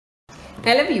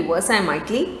Hello viewers, I am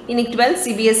Maitli. In 12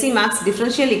 Cbse Maths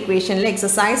Differential Equation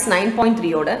exercise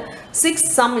 9.3 oda 6th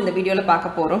sum in the video la paaka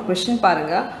porom. Question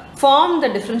parunga. Form the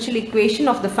differential equation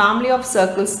of the family of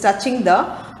circles touching the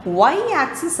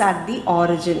y-axis at the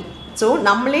origin. So,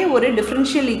 nammale oru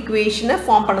differential equation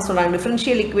form panna solranga.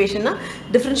 Differential equation na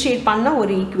differentiate panna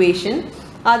oru equation.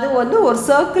 அது வந்து ஒரு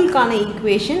சர்க்கிள்கான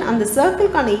equation. அந்த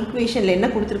சர்க்கிள்கான ஈக்குவேஷனில் என்ன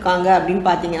கொடுத்துருக்காங்க அப்படின்னு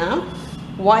பார்த்தீங்கன்னா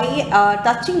y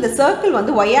touching the circle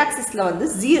வந்து y axisல வந்து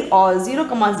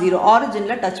 0,0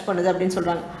 ஆரிஜின்ல டச் பண்ணுது அப்படின்னு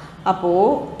சொல்றாங்க. அப்போ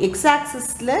x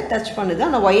axisல டச் பண்ணுது,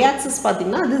 ஆனா y axis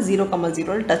பாத்தீங்கன்னா அது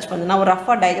 0,0ல டச் பண்ணுது. நான் ஒரு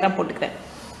ரஃபா டயகிராம் போட்டுக்கிறேன்.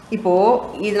 இப்போ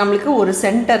இது நமக்கு ஒரு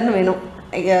சென்டர்னு வேணும்.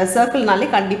 சர்க்கிள்னாலே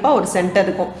கண்டிப்பா ஒரு சென்டர்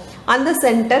இருக்கும். அந்த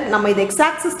சென்டர் நம்ம இது x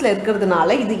axisல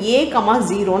இருக்கிறதுனால இது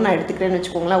a,0 நான் எடுத்துக்கிறேன்னு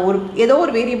வெச்சுக்கோங்களேன். ஒரு ஏதோ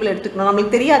ஒரு வேரியபிள் எடுத்துக்கணும்.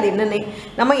 நமக்கு தெரியாது என்னன்னு.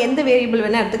 நம்ம எந்த வேரியபிள்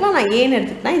வேணா எடுத்துக்கலாம். நான் a ன்னு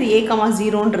எடுத்துக்கிட்டா இது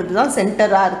a,0ன்றது தான்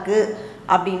சென்டரா இருக்கு.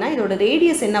 அப்படினா இதோட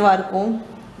ரேடியஸ் என்னவா இருக்கும்?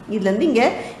 இதுல இருந்து இங்க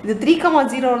இது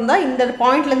 3,0 இருந்தா இந்த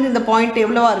பாயிண்ட்ல இருந்து இந்த பாயிண்ட்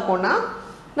எவ்வளவா இருக்கும்னா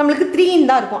நமக்கு 3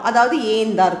 தான் இருக்கும். அதாவது a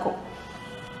தான் இருக்கும்.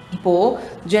 இப்போ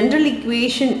general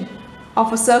equation of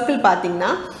a circle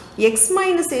பாத்தீங்கன்னா x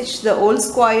minus h the whole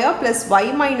square plus y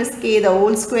minus k the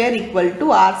whole square equal to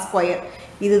r square.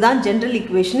 இதுதான் general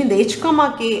equation. இந்த h,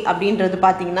 k அப்படின்றது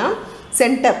பாத்தீங்கன்னா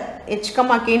சென்டர். h,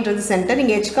 k ன்றது சென்டர்.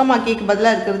 இங்க h, k க்கு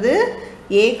பதிலா இருக்குது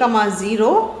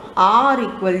a,0 r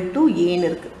equal to a ன்னு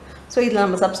இருக்கு. ஸோ இதில்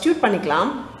நம்ம சப்ஸ்டியூட்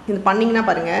பண்ணிக்கலாம். இது பண்ணிங்கன்னா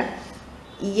பாருங்க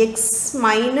x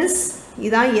minus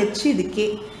இதான் h, இது k,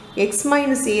 x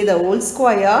minus a the whole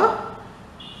square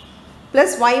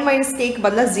plus y minus k க்கு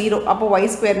பதிலா 0. அப்போ y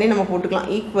square னே நம்ம போட்டுக்கலாம்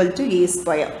equal to a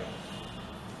square.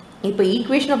 இப்போ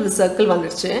equation of the circle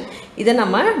வந்துருச்சு. இதை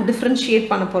நம்ம differentiate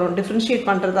பண்ண போறோம். differentiate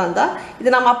பண்றதா இருந்தா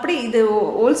இது நம்ம அப்படி இது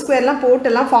whole squareலாம்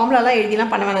போட்டுலாம் ஃபார்முலாலாம்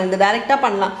எழுதிலாம் பண்ண வேணாம். இந்த டைரக்டா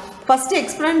பண்ணலாம். ஃபர்ஸ்ட்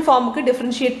எக்ஸ்போனன்ட் ஃபார்முக்கு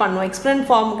differentiate பண்ணுவோம். எக்ஸ்போனன்ட்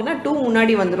ஃபார்முக்குனா 2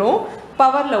 முன்னாடி வந்துரும்.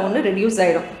 பவர்ல 1 ரெடியூஸ்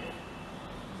ஆயிடும்.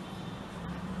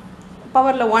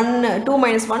 பவர்ல 1 2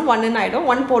 minus 1 1 ன்னு ஆயிடும்.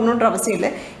 1 போடணும்ன்ற அவசியம் இல்லை.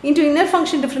 into inner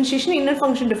function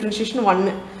differentiation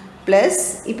 1 plus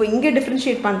இப்போ இங்க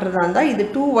differentiate பண்றதா இருந்தா இது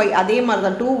 2y அதே மாதிரி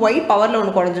தான் 2y பவர்ல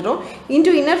 1 குறைஞ்சிடும்.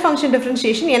 into inner function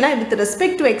differentiation ஏனா with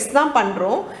respect to x தான்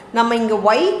பண்றோம். நம்ம இங்க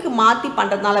y க்கு மாத்தி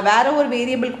பண்றதனால வேற ஒரு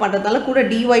வேரியபிளுக்கு பண்றதனால கூட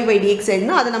dy by dx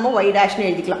எழுதினா அதை நம்ம y dash ன்னு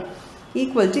எழுதிக்கலாம்.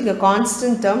 equal to இங்க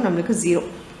constant term நமக்கு 0.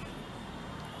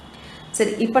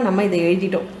 சரி, இப்போ நம்ம இதை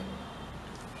எழுதிட்டோம்.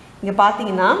 இங்க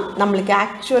பாத்தீங்கன்னா நமக்கு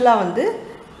ஆக்சுவலா வந்து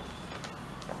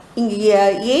இங்க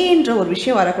a என்ற ஒரு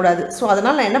விஷயம் வரக்கூடாது. ஸோ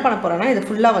அதனால நான் என்ன பண்ண போறேன்னா இதை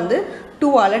ஃபுல்லா வந்து 2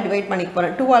 ஆல டிவைட் பண்ணிக்க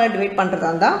போறேன். 2 ஆல டிவைட் பண்றதா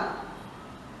இருந்தா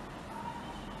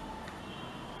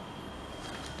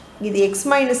இது x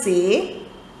minus a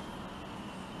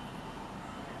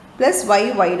plus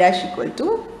y dash equal to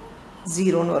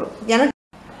 0 ன்னு வரும். ஏன்னா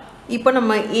இப்போ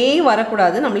நம்ம a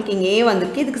வரக்கூடாது. நமக்கு இங்க a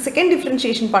வந்திருக்கு. இதுக்கு செகண்ட்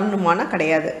டிஃபரன்ஷியேஷன் பண்ணணுமானா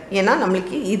கிடையாது. ஏன்னா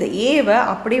நமக்கு இது a-வை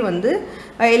அப்படியே வந்து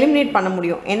எலிமினேட் பண்ண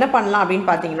முடியும். என்ன பண்ணலாம் அப்படின்னு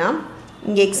பார்த்தீங்கன்னா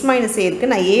இங்க x minus a இருக்கு.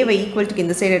 நான் a-வை ஈக்குவல் டு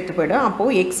இந்த சைடு எடுத்து போய்டும். அப்போ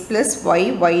x plus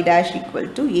y dash equal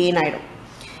to a ன்னு ஆயிடும்.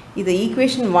 இது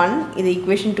ஈக்குவேஷன் 1, இது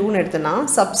ஈக்குவேஷன் 2 ன்னு எடுத்தனா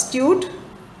சப்ஸ்டிட்யூட்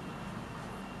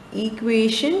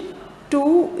ஈக்குவேஷன் 2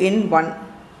 in 1.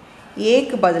 a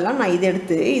க்கு பதிலா நான் இதை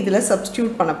எடுத்து இதுல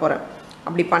சப்ஸ்டிட்யூட் பண்ண போறேன்.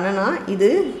 அப்படி பண்ணனா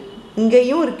இது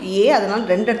இங்கேயும் இருக்கு a, அதனால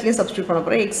ரெண்டு இடத்துலயும் சப்ஸ்டிட்யூட் பண்ண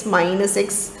போறேன். x minus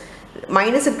x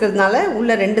மைனஸ் இருக்கிறதுனால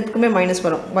உள்ள ரெண்டுத்துக்குமே மைனஸ்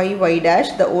வரும். y dash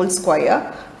the whole square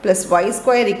plus y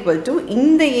square equal to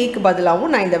இந்த a க்கு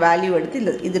பதிலாவும் நான் இந்த வேல்யூ எடுத்து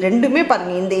இது ரெண்டுமே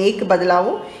பாருங்க இந்த a க்கு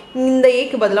பதிலாவும் இந்த a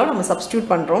க்கு பதிலாவும் நம்ம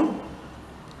சப்ஸ்டிட்யூட் பண்றோம்.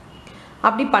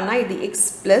 அப்படி பண்ணா இது x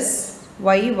plus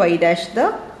y dash the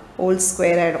whole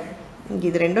square ஆயிடும். இங்க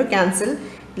இது ரெண்டும் கேன்சல்.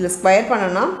 இதுல ஸ்கொயர்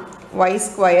பண்ணனா y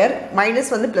square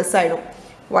மைனஸ் வந்து பிளஸ் ஆயிடும்.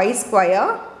 y square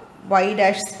y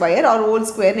dash square or whole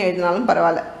square ன்னு எழுதினாலும்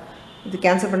பரவாயில்லை. இது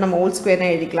கேன்சல் பண்ண நம்ம whole square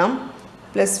ன்னு எழுதிக்கலாம்.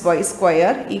 plus y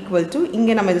square equal to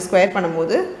இங்க நம்ம இது ஸ்கொயர்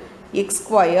பண்ணும்போது x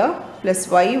square plus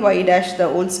y dash the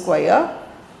whole square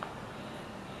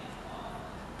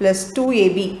plus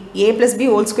 2ab a plus b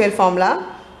whole square formula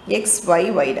x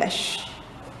y dash.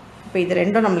 இப்போ இது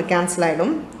ரெண்டும் நமக்கு கேன்சல்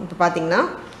ஆயிடும். இப்போ பாத்தீங்கன்னா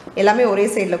எல்லாமே ஒரே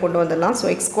சைடுல கொண்டு வந்துடலாம். so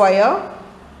x square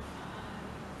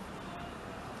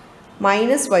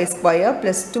minus y square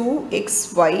plus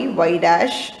 2xy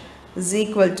dash is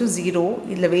equal to 0.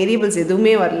 இதுல வேரியபிள்ஸ்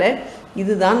எதுவுமே வரல.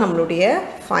 இதுதான் நம்மளுடைய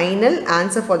final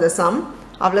answer for the some.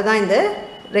 அவ்வளவுதான் இந்த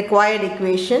required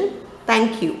equation.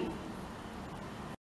 Thank you.